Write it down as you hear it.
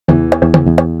Hi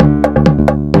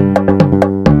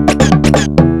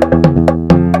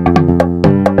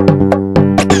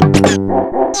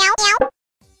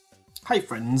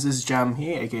friends, this is Jam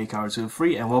here, aka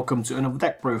Kara23, and welcome to another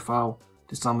deck profile.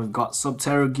 This time we've got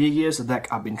Subterror Geargia. It's a deck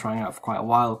I've been trying out for quite a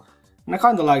while, and I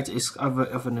kind of liked it. It's of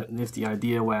a nifty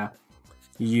idea where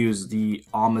you use the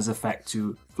armor's effect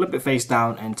to flip it face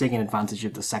down and taking advantage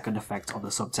of the second effect of the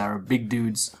Subterror big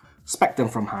dudes, spec them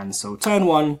from hand. So turn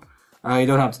 1, you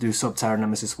don't have to do Subterror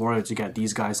Nemesis Warrior to get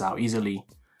these guys out easily.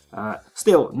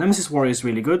 Still, Nemesis Warrior is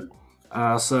really good.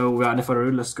 So without any further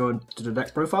ado, let's go into the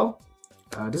deck profile.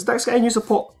 This deck's getting new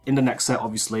support in the next set,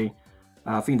 obviously.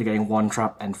 I think they're getting 1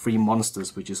 trap and 3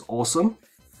 monsters, which is awesome.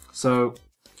 So,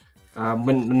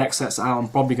 when the next set's out, I'm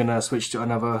probably going to switch to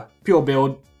another pure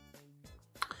build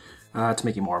to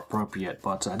make it more appropriate.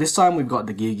 But this time we've got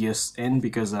the Geargias in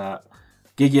because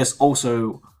Geargias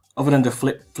also, other than the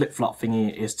flip-flop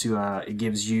thingy, is to it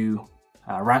gives you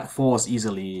rank 4s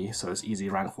easily, so it's easy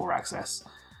rank 4 access.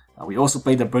 We also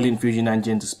played the Brilliant Fusion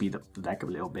Engine to speed up the deck a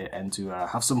little bit and to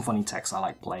have some funny techs I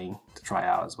like playing to try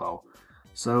out as well.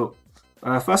 So,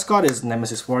 first card is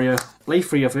Nemesis Warrior. Play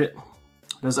 3 of it.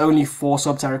 There's only 4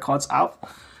 Subterror cards out,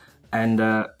 and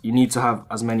you need to have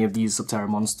as many of these Subterror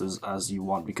monsters as you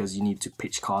want because you need to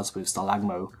pitch cards with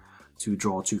Stalagmo to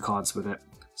draw 2 cards with it.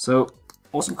 So,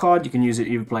 awesome card. You can use it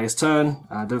either player's turn.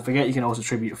 Don't forget you can also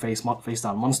tribute face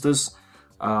down monsters.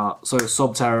 So, a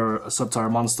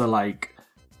Subterror monster like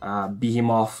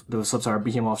Behemoth, the Subterror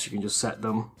Behemoths, you can just set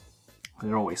them.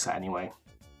 They're always set anyway.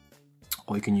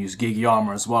 Or you can use Yugioh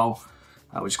armor as well,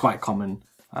 which is quite common.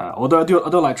 Although I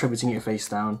don't like tributing it face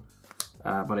down,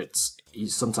 but it's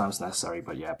sometimes necessary.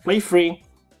 But yeah, play 3,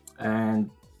 and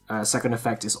second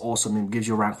effect is awesome. It gives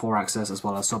you rank 4 access as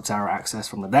well as Subterror access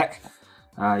from the deck.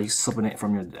 You summon it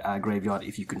from your graveyard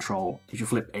if you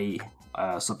flip a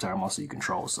Subterror monster you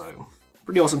control. So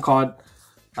pretty awesome card.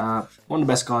 One of the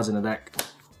best cards in the deck.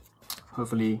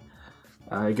 Hopefully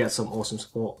you get some awesome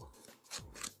support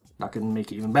that can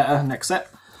make it even better next set.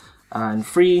 And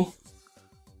 3,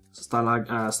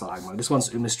 Stalagmo. This one's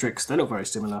Umistrix. They look very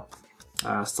similar.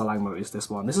 Stalagmo is this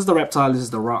one. This is the Reptile, this is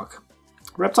the Rock.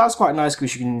 Reptile's quite nice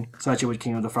because you can search it with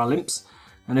King of the Fralimps.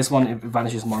 And this one, it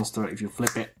vanishes monster if you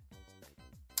flip it.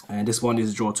 And this one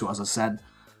is draw 2, as I said.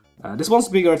 This one's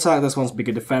bigger attack, this one's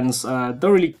bigger defense. Don't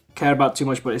really care about too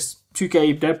much, but it's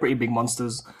 2k, they're pretty big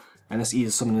monsters. And it's easy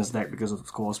to summon in this deck because, of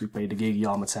course, we play the Yugioh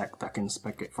armor tech that can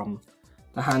spec it from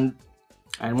the hand.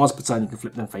 And once per turn, you can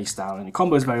flip them face down. And it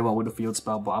combos very well with the field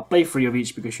spell, but I'll play 3 of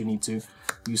each because you need to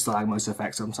use Stalagmo's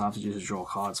effect sometimes to just draw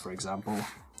cards, for example.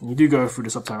 And you do go through the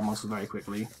Subterror monsters very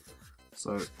quickly.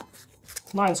 So,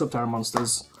 9 Subterror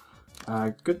monsters.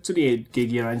 Go to the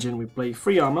Geargia engine, we play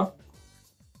 3 armor.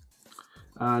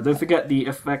 Don't forget the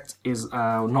effect is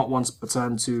not once per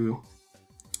turn to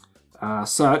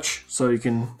search, so you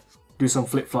can do some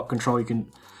flip-flop control. You can,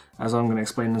 as I'm going to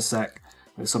explain in a sec,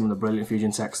 with some of the Brilliant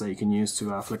Fusion techs that you can use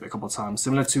to flip it a couple of times.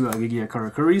 Similar to Yugioh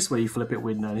Kurikuris, where you flip it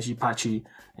with Nishipachi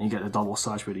and you get the double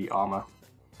search with the armor.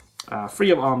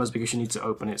 3 of armors because you need to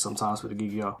open it sometimes with the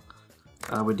Yugioh,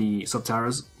 with the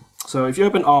Subterrors. So if you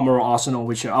open armor or arsenal,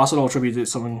 which arsenal attributed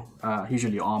summon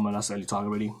usually armor, that's the only target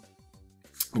really,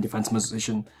 in defense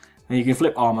position, and you can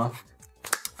flip armor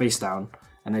face down.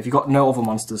 And if you've got no other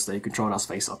monsters that you control that's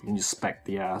face up, you can just spec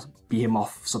the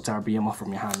Behemoth, Subterror Behemoth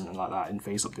from your hand and like that in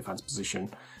face up defense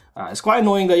position. It's quite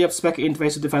annoying that you have to spec it in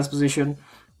face up defense position,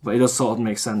 but it does sort of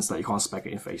make sense that you can't spec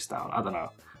it in face down. I don't know.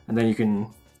 And then you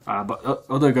can, but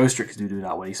other Ghost Tricks do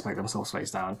that where they spec themselves face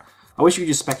down. I wish you could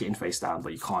just spec it in face down,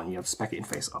 but you can't. You have to spec it in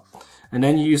face up. And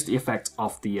then you use the effect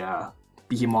of the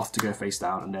Behemoth to go face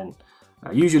down, and then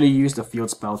usually you use the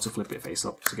field spell to flip it face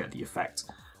up to get the effect.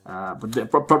 But the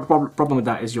problem with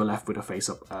that is you're left with a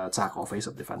face-up attack or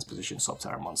face-up defense position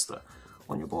Subterror monster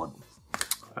on your board.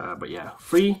 But yeah,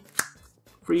 3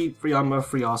 armor,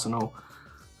 3 arsenal.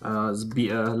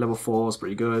 Beta level 4 is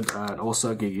pretty good, and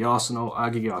also Yugioh arsenal,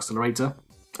 Yugioh accelerator.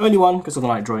 Only 1 because I don't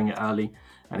like drawing it early,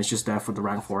 and it's just there for the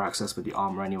rank 4 access with the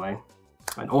armor anyway.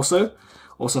 And also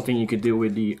something you could do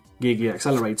with the Yugioh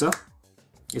accelerator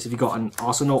is if you got an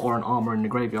arsenal or an armor in the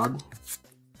graveyard.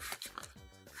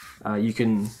 You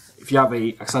can, if you have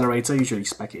a accelerator, usually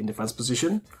spec it in defense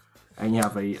position, and you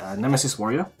have a Nemesis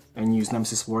Warrior, and use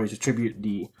Nemesis Warrior to tribute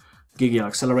the Yugioh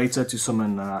accelerator to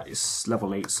summon. It's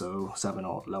level 8, so 7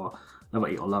 or lower, level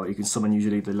 8 or lower. You can summon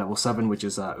usually the level 7, which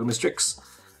is Umistrix.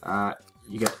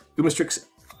 You get Umistrix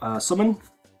summon,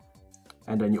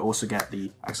 and then you also get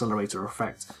the accelerator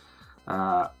effect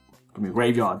from your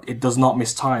graveyard. It does not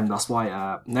miss time. That's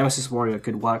why Nemesis Warrior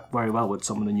could work very well with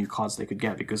some of the new cards they could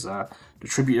get, because the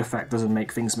tribute effect doesn't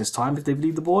make things miss time if they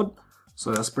leave the board.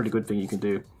 So that's a pretty good thing you can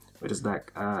do with this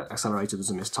deck. Accelerator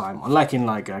doesn't miss time, unlike in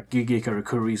like Yugioh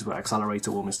Kurikuris where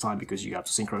Accelerator will miss time because you have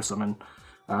to synchro summon.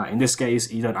 In this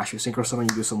case, you don't actually synchro summon,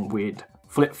 you do some weird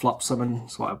flip-flop summon,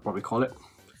 that's what I'd probably call it,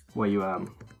 where you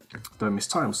don't miss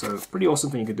time. So pretty awesome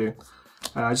thing you can do.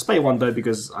 Just play one though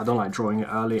because I don't like drawing it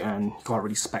early, and you can't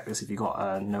really spec this if you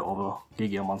got no other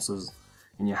Yugioh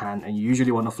in your hand, and you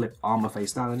usually want to flip armor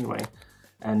face down anyway.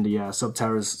 And the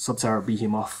Subterror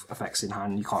Behemoth effects in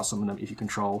hand, you can't summon them if you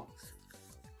control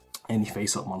any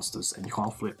face-up monsters, and you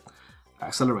can't flip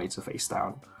Accelerator face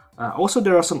down. Also,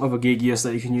 there are some other Geargias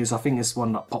that you can use. I think it's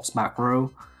one that pops back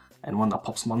row and one that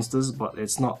pops monsters, but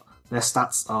it's not. Their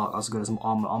stats are as good as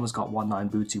armor. Armor's got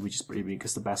 1/9 booty, which is pretty big.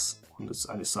 It's the best on this,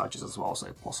 and it searches as well, so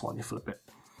 +1 you flip it.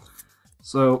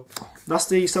 So that's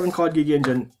the 7-card Geargia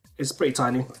engine. It's pretty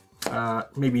tiny.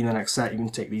 Maybe in the next set you can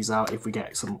take these out if we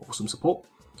get some awesome support.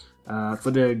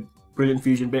 For the Brilliant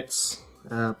Fusion bits,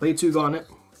 play 2 Garnet.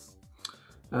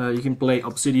 You can play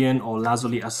Obsidian or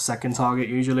Lazuli as a second target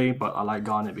usually, but I like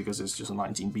Garnet because it's just a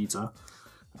 19 beta.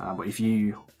 But if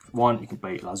you want, you can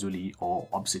play Lazuli or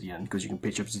Obsidian because you can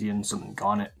pitch Obsidian, summon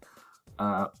Garnet.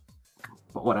 But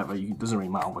whatever, it doesn't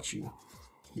really matter what you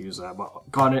use.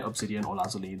 But Garnet, Obsidian or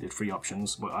Lazuli, the 3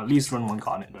 options, but at least run 1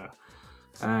 Garnet though.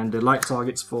 And the light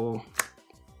targets for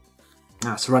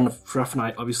Seraph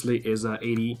Knight obviously is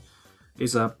 80.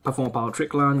 Is a Perform Power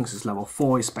Trick Land, this is level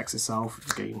 4, it specs itself,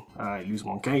 you lose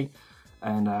 1k.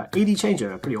 And AD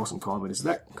Changer, a pretty awesome card with this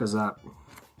deck, because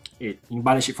you can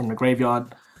banish it from the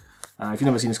graveyard. If you've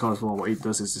never seen this card before, what it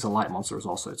does is it's a light monster as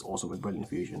well, so it's awesome with Brilliant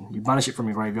Fusion. You banish it from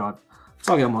your graveyard,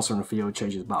 target a monster in the field,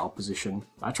 changes battle position.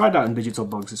 I tried that in Digital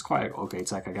Bugs, it's quite okay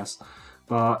tech I guess.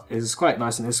 But it's quite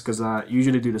nice in this, because you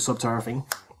usually do the Subterror thing,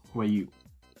 where you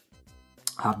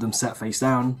have them set face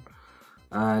down,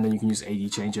 and then you can use AD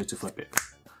Changer to flip it,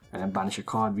 and then banish a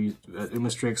card with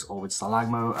Umastrix or with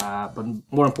Stalagmo, but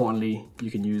more importantly, you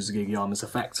can use Yugioh's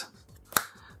effect.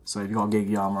 So if you got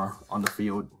Yugioh on the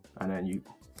field, and then you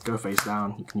go face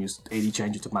down, you can use AD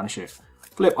Changer to banish it,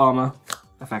 flip armor,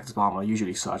 effective armor,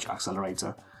 usually search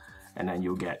Accelerator, and then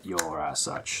you'll get your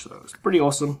search. So it's pretty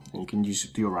awesome, and you can do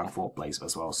your rank 4 plays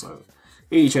as well. So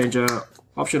AD Changer,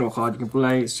 optional card you can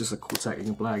play, it's just a cool tech you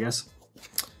can play I guess.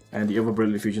 And the other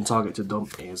Brilliant Fusion target to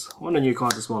dump is one of the new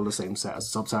cards as well, the same set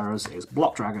as Subterrors, is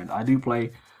Block Dragon. I do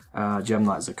play Gem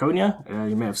Knight Zirconia.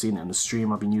 You may have seen it in the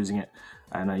stream, I've been using it.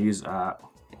 And I use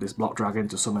this Block Dragon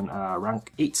to summon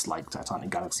rank 8s like Titanic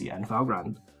Galaxy and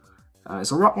Valgrand.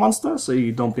 It's a rock monster, so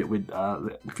you dump it with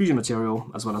fusion material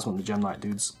as well as one of the Gem Knight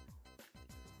dudes.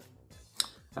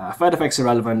 Third effect's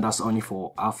irrelevant, that's only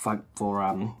for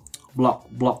block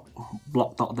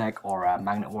deck or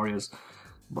Magnet Warriors.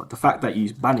 But the fact that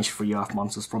you banish 3 Earth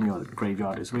monsters from your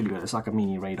graveyard is really good. It's like a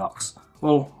mini Radox.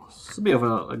 Well, it's a bit of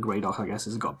a Radox, I guess.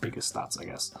 It's got bigger stats, I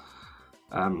guess.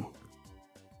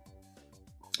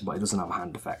 But it doesn't have a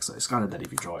hand effect, so it's kind of dead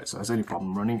if you draw it. So it's the only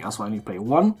problem running. That's why I only play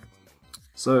 1.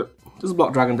 So there's a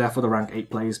Block Dragon there for the rank 8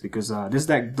 plays, because this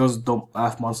deck does dump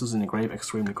Earth monsters in the grave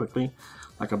extremely quickly.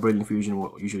 Like a Brilliant Fusion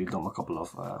will usually dump a couple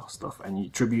of stuff, and you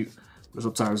tribute the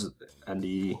Subterrors and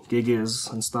the Geargias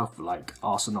and stuff like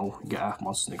Arsenal, get Earth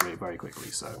monsters in the grave very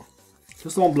quickly. So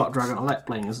just the one Block Dragon, I like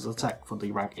playing this as a tech for the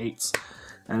rank 8s,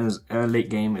 and as late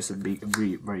game it's a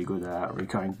very good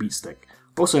recurring beat stick.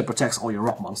 Also it protects all your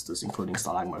rock monsters including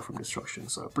Stalagmo from destruction,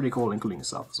 so pretty cool, including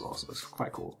yourself as well, so it's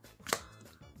quite cool.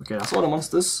 Okay, that's all the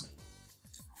monsters.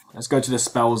 Let's go to the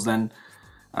spells then.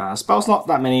 Spells not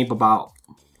that many, but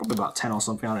probably about 10 or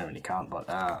something, I don't really count, but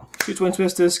few Twin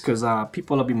Twisters, because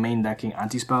people have been main decking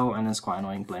anti-spell, and it's quite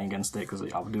annoying playing against it, because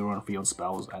you have to run field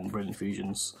spells and Brilliant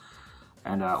Fusions.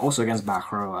 And also against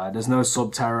back row, there's no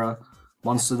Subterror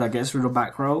monster that gets rid of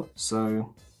back row,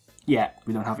 so yeah,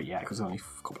 we don't have it yet, because there's only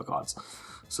a couple of cards.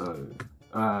 So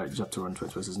you just have to run Twin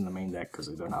Twisters in the main deck, because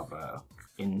they don't have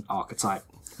in archetype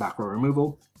back row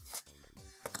removal.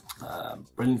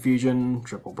 Brilliant Fusion,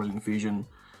 triple Brilliant Fusion.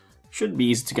 Should be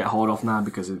easy to get hold of now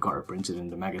because it got reprinted in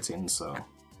the Mega Tin, so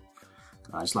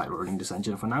I just like running this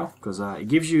engine for now because it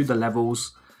gives you the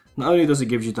levels. Not only does it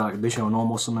give you the additional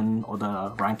normal summon or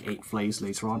the rank 8 plays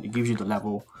later on, it gives you the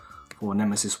level for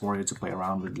Nemesis Warrior to play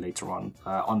around with later on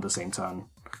the same turn,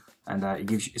 and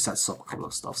it sets up a couple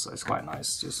of stuff, so it's quite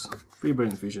nice. Just 3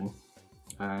 Brilliant Fusion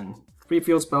and 3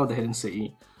 Field Spell, the Hidden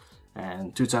City,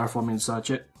 and 2 Terraforming to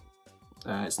search it.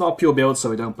 It's not a pure build, so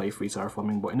we don't play 3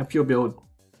 Terraforming, but in a pure build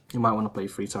you might want to play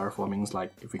 3 Terraformings,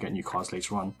 like if we get new cards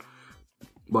later on.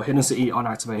 But Hidden City on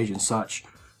activation search.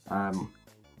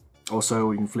 Also,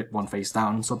 we can flip 1 face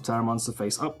down, Subterror monster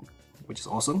face up, which is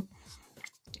awesome.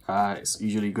 It's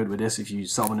usually good with this if you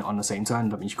summon it on the same turn.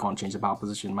 That means you can't change the battle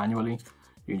position manually.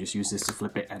 you can just use this to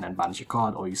flip it and then banish a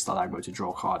card, or use Stalagmo to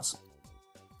draw cards.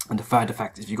 And the third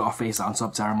effect is if you got a face down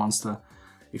Subterror monster,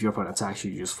 if your opponent attacks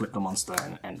you, you just flip the monster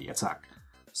and end the attack.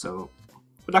 So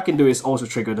what that can do is also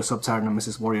trigger the Subterror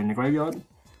Nemesis Warrior in the graveyard,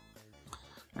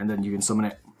 and then you can summon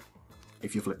it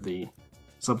if you flip the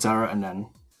Subterror and then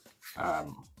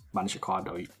banish a card,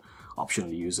 or you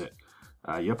optionally use it.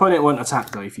 Your opponent won't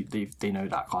attack though if they know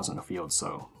that card's on the field,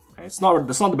 so it's not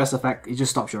the best effect. It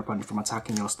just stops your opponent from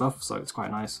attacking your stuff, so it's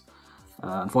quite nice.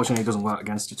 Unfortunately, it doesn't work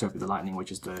against Utopia the Lightning,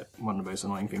 which is one of the most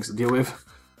annoying things to deal with.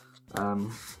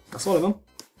 That's all of them.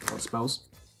 All the spells.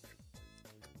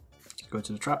 Go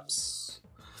to the traps.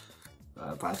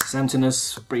 Vanish's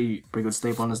Emptiness, pretty good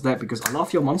staple on this deck because a lot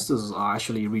of your monsters are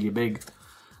actually really big.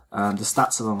 The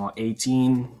stats of them are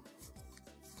 18.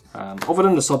 Other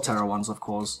than the Subterror ones, of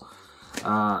course.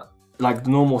 Like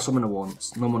the normal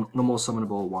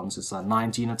summonable ones, it's a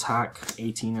 19 attack,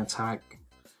 18 attack,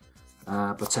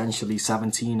 potentially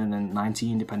 17 and then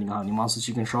 19 depending on how many monsters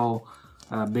you control.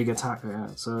 Big attack, and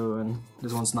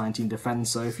this one's 19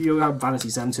 defense. So if you have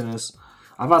Vanish's Emptiness,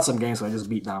 I've had some games where I just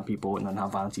beat down people and then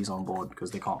have Vanities on board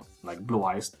because they can't, like Blue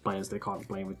Eyes players, they can't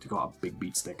play with, they got a big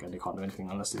beat stick and they can't do anything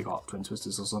unless they got Twin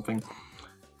Twisters or something.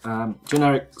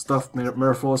 Generic stuff,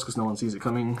 Mirror Force because no one sees it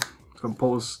coming.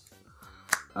 Compose.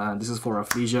 This is for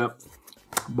Aphlesia,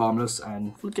 Bottomless,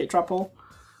 and Floodgate Trap Hole.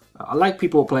 I like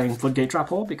people playing Floodgate Trap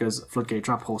Hole because Floodgate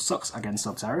Trap Hole sucks against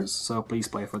Subterrors, so please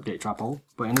play Floodgate Trap Hole.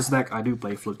 But in this deck, I do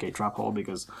play Floodgate Trap Hole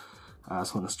because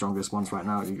it's one of the strongest ones right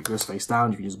now. It goes face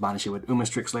down, you can just banish it with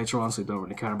Umastrix later on, so you don't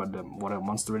really care about whatever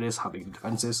monster it is, how big the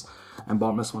defense is. And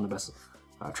Bottomless, one of the best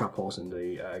trap holes in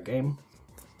the game.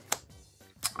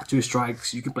 2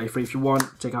 strikes, you can play 3 if you want,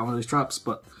 take out one of these traps,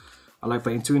 but I like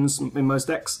playing 2 in most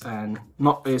decks, and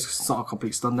it's not a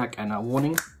complete stun deck, and a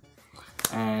warning.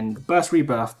 And Burst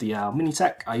Rebirth, the mini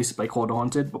tech, I used to play Corridor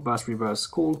Haunted, but Burst Rebirth is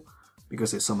cool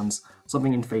because it summons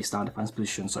something in face down defense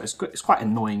position, so it's quite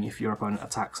annoying if your opponent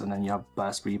attacks and then you have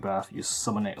Burst Rebirth, you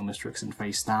summon it Umastrix in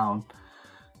face down.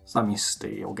 So that means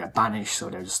they will get banished, so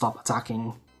they'll just stop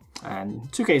attacking. And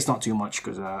 2k is not too much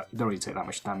because you don't really take that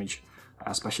much damage,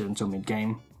 especially until mid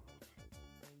game.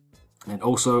 And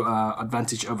also,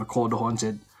 advantage over Corridor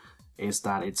Haunted is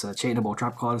that it's a chainable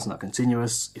trap card, it's not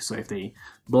continuous. So if they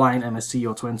blind MST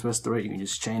or Twin Twister it, you can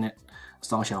just chain it.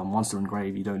 As long as you have a monster in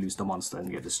grave, you don't lose the monster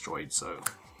and get destroyed. So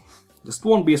just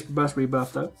one Burst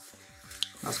Rebirth though.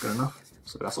 That's good enough.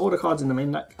 So that's all the cards in the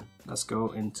main deck. Let's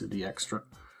go into the extra.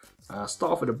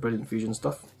 Start off with the Brilliant Fusion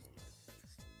stuff.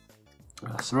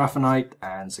 Seraphinite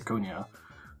and Zirconia.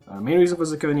 Main reason for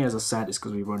Zirconia, as I said, is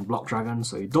because we run Block Dragon.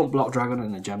 So you don't Block Dragon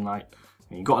and a Gem Knight,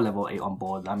 and you got a level 8 on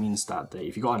board. That means that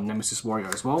if you got a Nemesis Warrior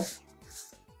as well,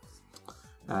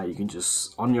 you can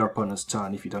just, on your opponent's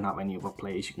turn, if you don't have any other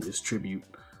plays, you can just tribute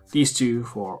these 2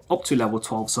 for up to level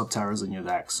 12 Subterrors in your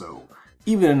deck. So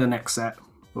even in the next set,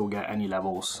 we'll get any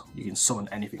levels. You can summon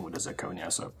anything with the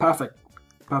Zirconia. So perfect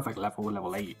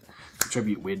level 8 to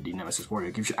tribute with the Nemesis Warrior.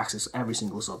 It gives you access to every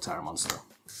single Subterror monster.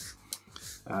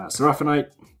 Seraphinite.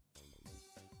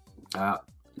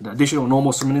 The additional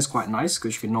normal summon is quite nice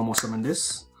because you can normal summon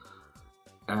this.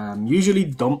 Usually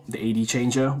dump the AD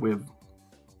changer with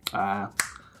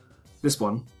this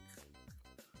one.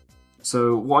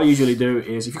 So what I usually do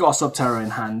is, if you've got a Subterror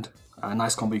in hand, a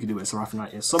nice combo you can do with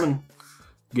Seraphinite is summon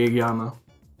Geargia,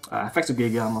 effective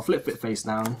Geargia, flip it face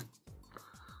down,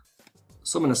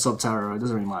 summon a Subterror. It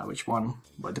doesn't really matter which one,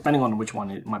 but depending on which one,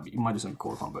 you might do some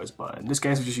cool combos. But in this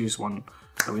case, we just use one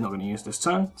that we're not going to use this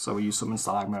turn. So we use summon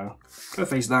Stalagmo, go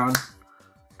face down,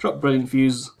 drop Brilliant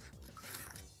Fuse,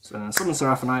 so then summon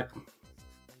Seraphinite,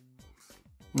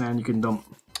 and you can dump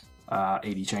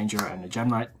AD Changer and the Gem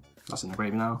Knight. That's in the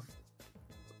grave now.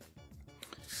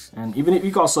 And even if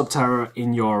you've got a Subterror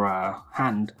in your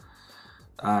hand,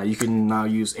 you can now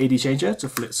use AD Changer to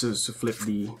flip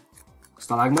the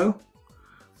Stalagmo,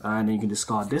 and then you can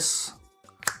discard this.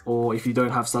 Or if you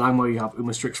don't have Stalagmo, you have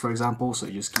Umastrix, for example, so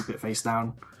you just keep it face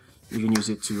down. You can use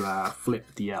it to flip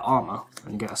the armor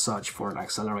and get a search for an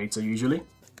accelerator usually.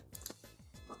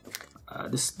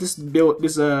 This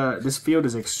field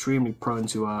is extremely prone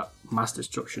to mass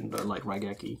destruction, like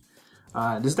Raigeki.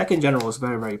 This deck in general is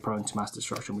very prone to mass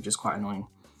destruction, which is quite annoying.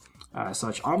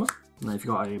 Search armor, and then if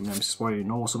you got a Nemesis Warrior,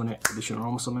 normal summon it, additional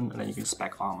normal summon, and then you can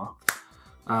spec armor.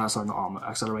 Sorry, not armor,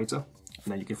 accelerator,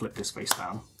 and then you can flip this face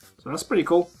down. So that's pretty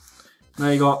cool.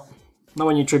 Now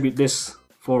when you tribute this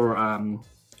for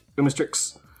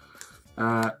Umastrix,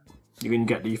 you can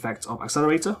get the effect of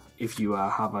accelerator if you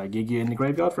have a Geargia in the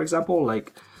graveyard, for example.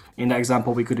 Like in that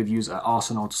example, we could have used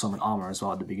Arsenal to summon armor as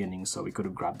well at the beginning, so we could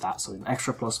have grabbed that, so an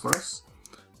extra plus for us.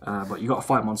 But you got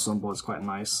 5 monsters on board, it's quite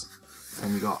nice.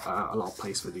 and you got a lot of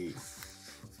place for the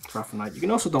Seraphinite. You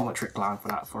can also dump a Trick Clown for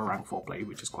that for a rank 4 play,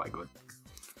 which is quite good.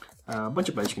 A bunch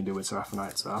of plays you can do with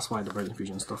Seraphinite, so that's why the Brazen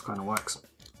Fusion stuff kind of works.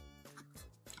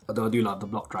 Although I do like the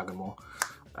Block Dragon more.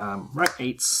 Rank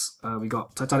 8s, we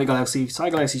got Titanic Galaxy.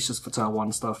 Titanic Galaxy is just for turn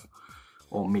 1 stuff,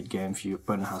 or mid game if your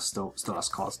opponent has still has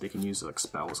cards they can use like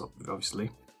spells,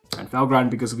 obviously. And Felgrand,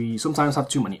 because we sometimes have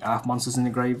too many Earth monsters in the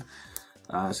grave.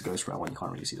 It's a Ghost Round one, you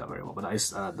can't really see that very well, but that is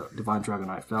the Divine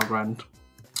Dragonite Felgrand.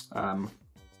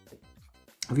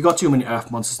 If you got too many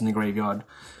Earth monsters in the graveyard,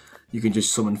 you can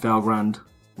just summon Felgrand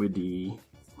with the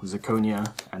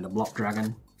Zirconia and the Block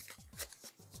Dragon.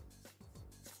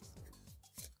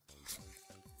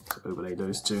 So overlay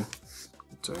those two,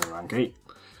 turn rank 8.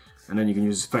 And then you can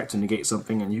use effect to negate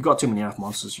something, and you've got too many Earth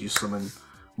monsters, you summon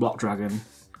Block Dragon,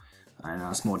 and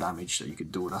that's more damage that you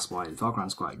could do, that's why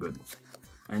Felgrand's quite good.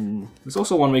 And there's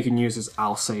also one we can use is,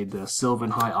 I'll say, the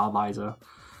Sylvan High Arbiter.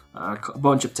 A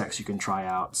bunch of techs you can try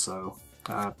out, so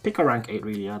pick a rank 8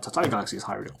 really. Titanic Galaxy is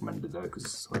highly recommended though, because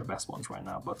it's one of the best ones right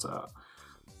now, but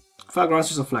Felgrand's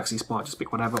just a flexi spot, just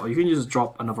pick whatever, or you can just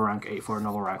drop another rank 8 for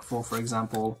another rank 4 for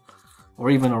example, or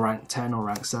even a rank 10 or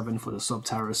rank 7 for the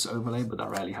Subterror overlay, but that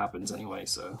rarely happens anyway,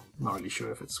 so I'm not really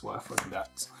sure if it's worth running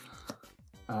that.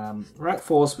 Rank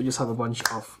 4s, we just have a bunch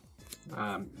of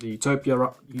the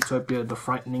Utopia the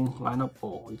Frightening lineup,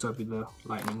 or Utopia the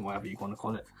Lightning, whatever you want to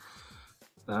call it.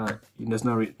 There's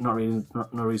no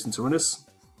reason to run this,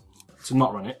 to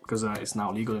not run it, because it's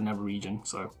now legal in every region.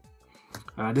 So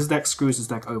this deck screws this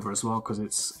deck over as well, because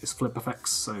it's flip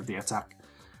effects. So if the attack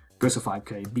goes to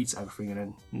 5k, beats everything, and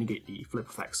then negate the flip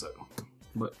effects. So,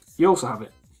 but you also have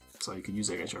it, so you can use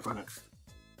it against your opponent.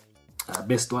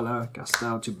 Abyss Dweller,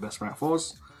 Castel, 2 best rank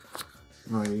 4s.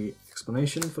 No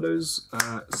explanation for those.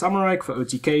 Samurai for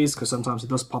OTKs, because sometimes it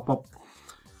does pop up.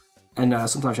 And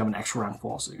sometimes you have an extra rank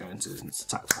 4, so you go into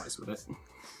attack twice with it.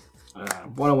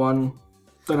 101,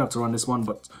 don't have to run this one,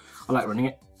 but I like running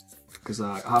it, because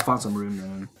I found some room,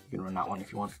 and you can run that one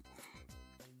if you want.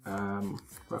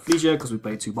 Rafflesia, because we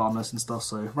play 2 Bombless and stuff,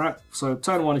 so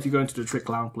turn 1, if you go into the Trick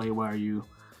Clown play where you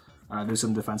do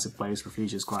some defensive plays,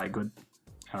 Rafflesia is quite good.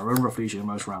 I run Rafflesia in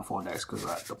most rank 4 decks, because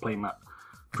the playmat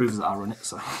proves that I run it,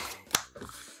 so...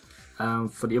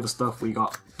 for the other stuff, we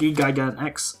got Gigan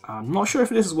X. I'm not sure if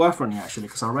this is worth running actually,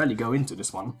 because I rarely go into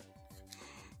this one.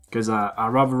 Because I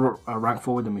rather rank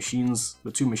forward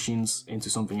the 2 machines into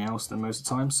something else than most of the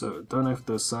time. So don't know if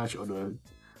the search or the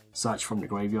search from the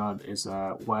graveyard is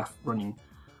worth running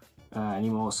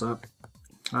anymore. So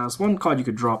there's one card you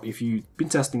could drop if you've been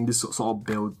testing this sort of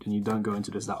build and you don't go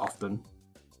into this that often.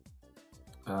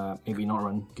 Maybe not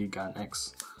run Gigan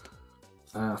X.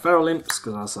 Feral Imps,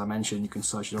 because as I mentioned, you can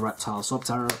search the Reptile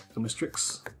Subterror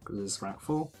Mistrix, because it's rank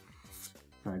 4.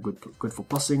 Good for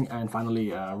plussing. And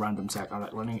finally, random tech I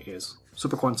like running is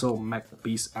Super Quantal Mech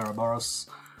Beast Ouroboros.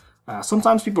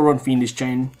 Sometimes people run Fiendish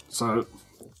Chain, so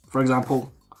for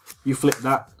example, you flip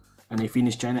that and they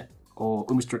Fiendish Chain it, or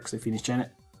Umistrix, they Fiendish Chain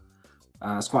it.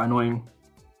 It's quite annoying.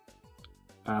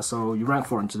 So you rank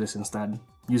 4 into this instead,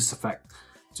 use this effect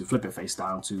to flip it face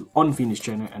down to un-Fiendish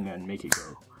Chain it and then make it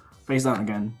go face down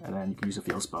again, and then you can use a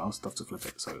field spell and stuff to flip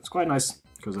it. So it's quite nice,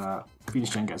 because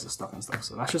Fiendish Chain gets the stuff and stuff.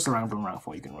 So that's just a random rank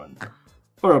 4 you can run.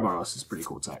 Ouroboros is pretty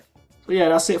cool tech. So yeah,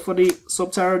 that's it for the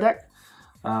Subterror deck.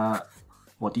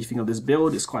 What do you think of this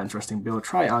build? It's quite an interesting build.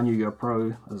 Try it out on Yugioh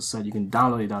Pro. As I said, you can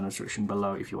download it down in the description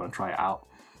below if you want to try it out.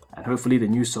 And hopefully the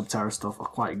new Subterror stuff are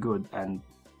quite good, and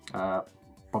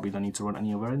probably don't need to run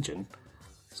any other engine.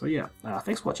 So yeah,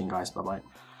 thanks for watching guys, bye bye.